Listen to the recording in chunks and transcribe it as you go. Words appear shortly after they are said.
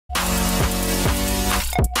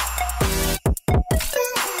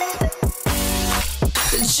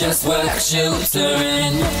just work, shoes are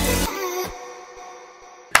in.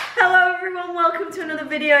 Hello everyone, welcome to another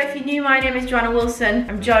video. If you're new, my name is Joanna Wilson.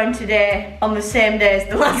 I'm joined today on the same day as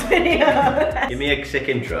the last video. Give me a sick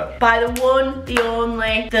intro. By the one, the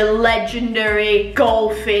only, the legendary,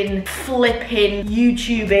 golfing, flipping,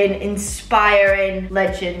 YouTubing, inspiring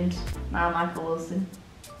legend, Michael Wilson.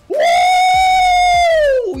 Woo!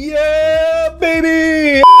 Yeah,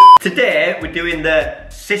 baby! Today, we're doing the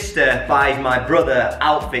sister buys my brother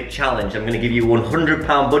outfit challenge. I'm gonna give you £100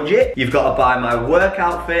 budget. You've got to buy my work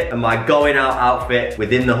outfit and my going out outfit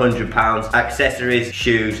within the £100. Accessories,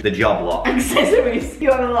 shoes, the job lot. Accessories?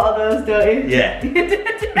 You have a lot of those, don't you? Yeah.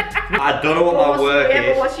 I don't know what my work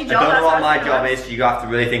is. I don't know what my job is, so you have to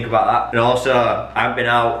really think about that. And also, I haven't been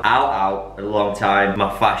out in a long time.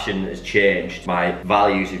 My fashion has changed. My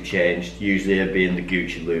values have changed. Usually I'd be in the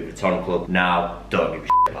Gucci Louis Vuitton club. Now, don't give a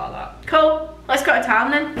shit about that. Cool. Let's go to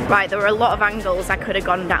town then. Right, there were a lot of angles I could have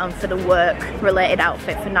gone down for the work-related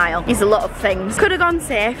outfit for Nile. There's a lot of things. Could have gone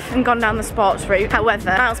safe and gone down the sports route. However,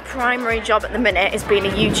 Nile's primary job at the minute is being a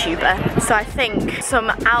YouTuber. So I think some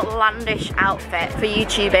outlandish outfit for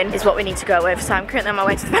YouTubing is what we need to go with. So I'm currently on my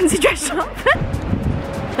way to the fancy dress shop.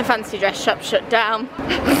 The fancy dress shop shut down.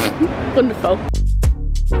 Wonderful.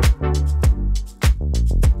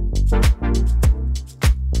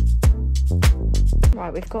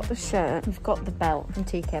 Right, we've got the shirt, we've got the belt from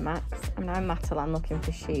TK Maxx. I'm now in Matalan looking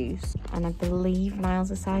for shoes. And I believe Nile's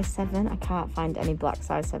a size 7. I can't find any black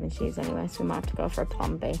size 7 shoes anyway, so we might have to go for a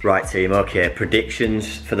plan B. Right team, okay,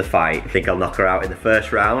 predictions for the fight. I think I'll knock her out in the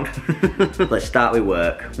first round. Let's start with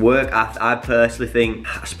work. Work, I personally think,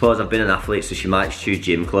 I suppose I've been an athlete, so she might choose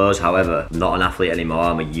gym clothes. However, I'm not an athlete anymore,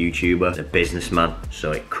 I'm a YouTuber, a businessman.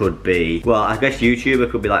 So it could be, well, I guess YouTuber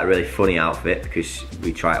could be like a really funny outfit because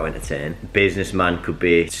we try to entertain. Businessman could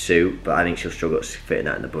be suit, but I think she'll struggle fitting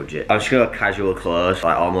that in the budget. I'm just gonna go casual clothes,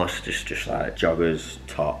 like almost just like joggers,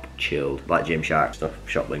 top, chilled, like Gymshark stuff.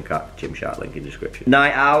 Shop link at Gymshark, link in description.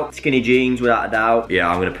 Night out, skinny jeans without a doubt. Yeah,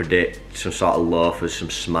 I'm gonna predict some sort of loafers, some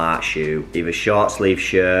smart shoe, either short sleeve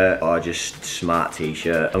shirt or just smart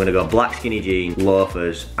t-shirt. I'm gonna go black skinny jeans,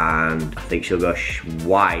 loafers, and I think she'll go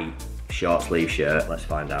white short sleeve shirt. Let's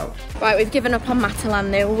find out. Right, we've given up on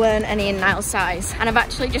Matalan. There weren't any in Nile's size, and I've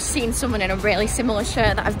actually just seen someone in a really similar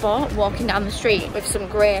shirt that I've bought walking down the street with some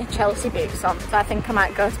grey Chelsea boots on. So I think I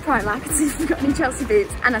might go to Primark and see if we've got any Chelsea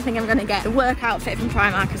boots, and I think I'm gonna get the work outfit from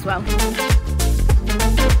Primark as well.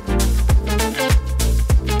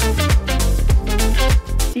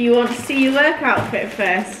 Do you want to see your work outfit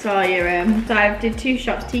first, or your so I did 2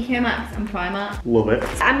 shops, TK Maxx and Primark. Love it.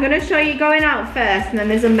 So I'm gonna show you going out first, and then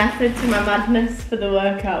there's a method to my madness for the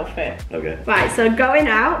work outfit. Okay. Right, so going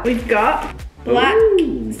out, we've got black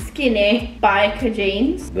skinny biker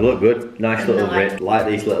jeans. They look good. Nice little rip. Like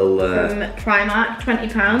these little from Primark,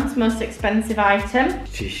 £20, most expensive item.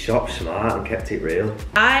 She shopped smart and kept it real.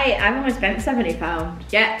 I've only spent £70.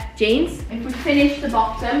 Yeah, jeans. If we finish the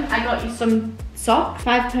bottom, I got you some socks,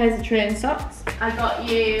 5 pairs of training socks. I got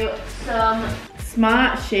you some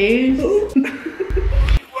smart shoes. What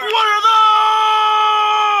are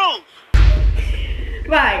those?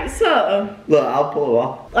 Right, so Look, I'll pull her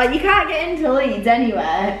off. like you can't get into Leeds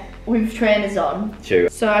anywhere with trainers on. True.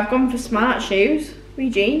 So I've gone for smart shoes,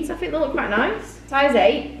 with jeans. I think they look quite nice. Size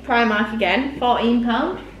 8, Primark again,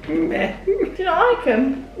 £14. Meh. Do you not like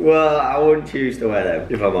them? Well, I wouldn't choose to wear them,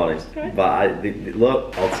 if I'm honest. Okay. But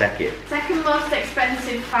look, I'll take it. Second most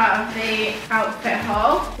expensive part of the outfit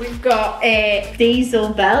haul. We've got a diesel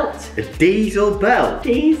belt. A diesel belt?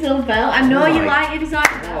 Diesel belt. I know Oh you my like your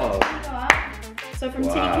design belt. God. So from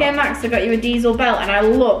Wow. TK Maxx I got you a diesel belt, and I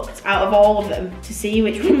looked out of all of them to see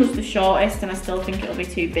which one was the shortest, and I still think it'll be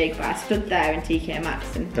too big, but I stood there in TK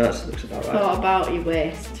Maxx and That looks about right. thought about your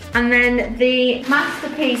waist. And then the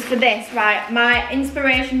masterpiece for this, right, my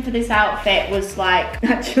inspiration for this outfit was like,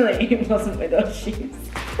 actually it wasn't with those shoes.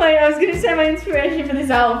 Like I was gonna say my inspiration for this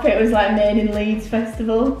outfit was like Made in Leeds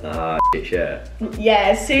Festival. Ah, shit shirt. Yeah,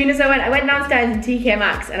 as soon as I went downstairs in TK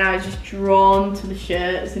Maxx and I was just drawn to the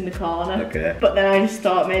shirts in the corner. Okay. But then I just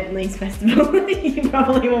thought Made in Leeds Festival. You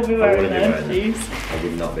probably won't be wearing those shoes. I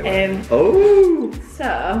would not be wearing Oh!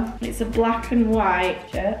 So, it's a black and white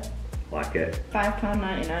shirt. Like it.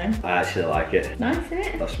 £5.99. I actually like it. Nice, isn't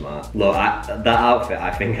it? That's smart. Look, that outfit,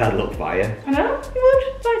 I think I'd look fire. I know, you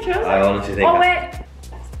would. I chose I it. honestly think Oh, wait.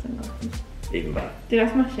 even better. Did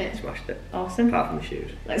I smash it? Smashed it. Awesome. Apart from the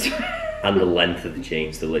shoes. Let's And the length of the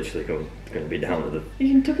jeans, they're literally going to be down to the...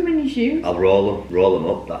 You can tuck them in your shoes. I'll roll them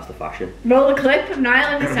up, that's the fashion. Roll a clip of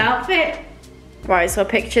Nile in this outfit. Right, so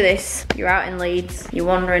picture this. You're out in Leeds, you're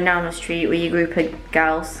wandering down the street with your group of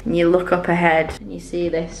gals, and you look up ahead and you see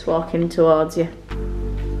this walking towards you.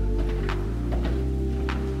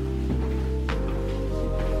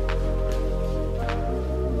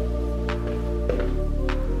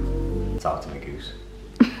 Talk to me, Goose.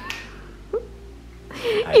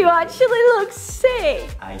 You actually look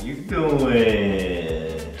sick. How you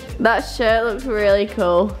doing? That shirt looks really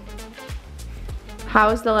cool.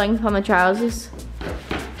 How's the length on the trousers?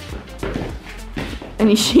 And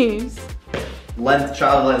your shoes? Trousers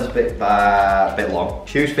length's a bit long.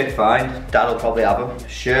 Shoes fit fine. Dad'll probably have them.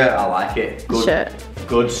 Shirt, I like it. Good, Shirt.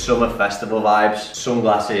 Good summer festival vibes.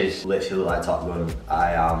 Sunglasses, literally look like Top Gun.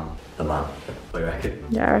 I am the man. What do you reckon?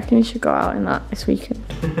 Yeah, I reckon you should go out in that this weekend.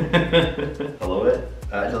 I love it.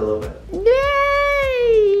 I actually love it.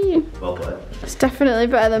 Yay! Well played. It's definitely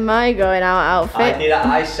better than my going out outfit.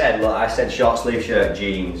 I said short sleeve shirt,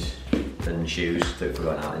 jeans, and shoes that we're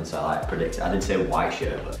going out in, so I like predicted. I didn't say white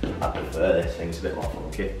shirt, but I prefer this. Thing's a bit more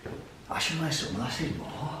funky. I should wear sunglasses more.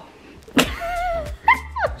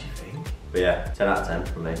 What do you think? But yeah, 10 out of 10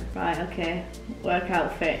 for me. Right, okay. Work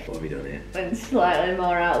outfit. What have you done here? Went slightly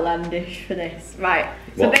more outlandish for this. Right,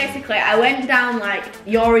 so What? basically I went down like,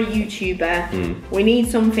 you're a YouTuber, we need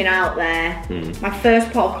something out there. My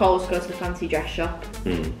first port of call was to go to the fancy dress shop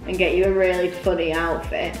and get you a really funny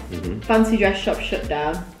outfit. Fancy dress shop shut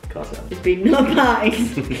down. There's been no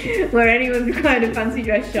parties where anyone's required a fancy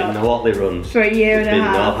dress shop. No Otley runs. For a year and a half.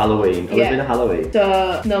 There's been no Halloween. Oh, Yeah. there's been a Halloween.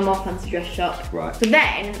 So, no more fancy dress shop. Right. So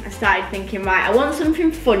then, I started thinking, right, I want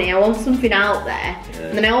something funny, I want something out there. Yeah.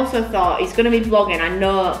 And then I also thought, he's going to be vlogging. I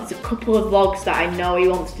know there's a couple of vlogs that I know he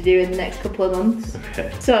wants to do in the next couple of months.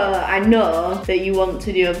 Okay. So, I know that you want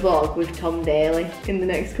to do a vlog with Tom Daly in the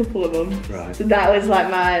next couple of months. Right. So that was like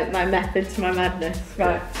my method to my madness.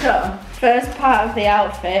 Right. So, first part of the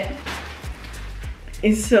outfit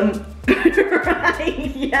is some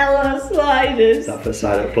bright yellow sliders. Is that for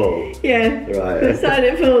side up pull? Yeah. Right. The side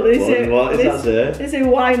of full. What does that say? They say,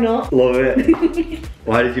 why not? Love it.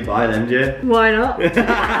 Why did you buy them, Jay? Why not?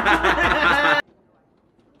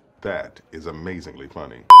 That is amazingly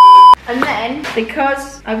funny. And then,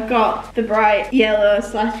 because I've got the bright yellow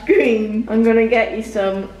 / green, I'm gonna get you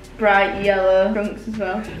some bright yellow trunks as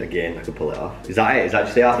well. Again, I could pull it off. Is that it? Is that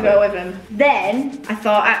just the To outfit? go with him. Then, I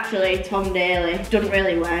thought actually Tom Daly doesn't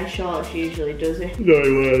really wear shorts usually, does he? No,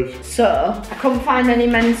 it was. So, I couldn't find any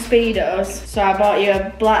men's Speedos, so I bought you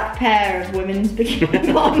a black pair of women's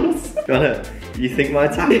bikini bottoms. Joanna, you think my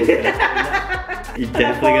tackle's gonna You're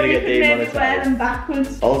definitely gonna get maybe wear demonetized. them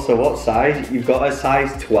backwards. Also, what size? You've got a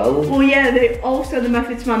size 12? Well, yeah, also the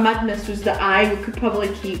method to my madness was that I could probably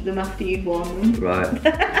keep them after you'd worn them. Right.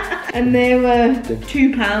 And they were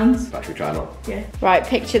 £2. Right, should we try them on? Yeah. Right,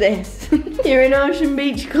 picture this. You're in Ocean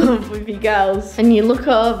Beach Club with your girls and you look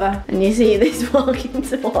over and you see this walking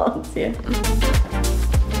towards you.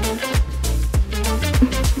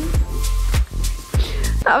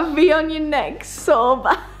 That would be on your neck so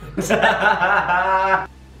bad.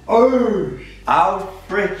 Oh, how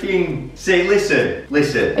freaking... See, listen.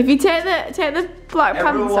 If you take the black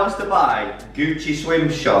Everyone pants wants off. to buy Gucci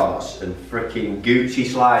swim shorts and freaking Gucci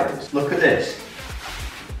sliders. Look at this.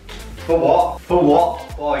 For what? For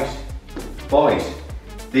what, boys? Boys,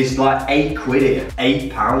 there's like £8 here.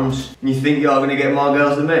 £8. And you think you're gonna get more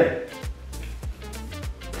girls than me?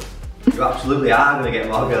 You absolutely are gonna get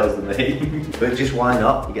more girls than me. But just why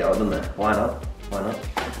not? You get on them there. Why not? Why not?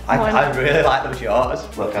 I really like them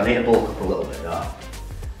shorts. Look, I need to bulk up a little bit now.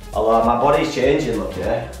 Although my body's changing, look,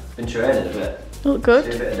 yeah. Been training a bit. You look good.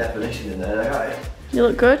 See a bit of definition in there, right? You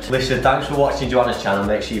look good. Listen, thanks for watching Joanna's channel.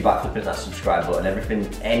 Make sure you backflip at that subscribe button.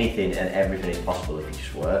 Anything and everything is possible if you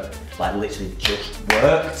just work. Like literally just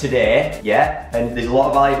work today, yeah? And there's a lot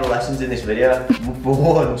of valuable lessons in this video. For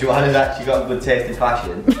one, Joanna's actually got good taste in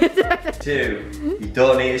fashion. 2, you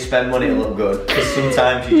don't need to spend money to look good, because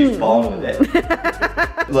sometimes you're just born with it.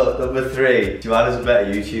 Look, number 3, Joanna's a better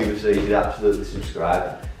YouTuber, so you should absolutely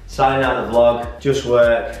subscribe. Signing out the vlog, just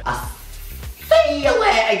work. I'll see you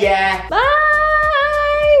later, yeah? Bye.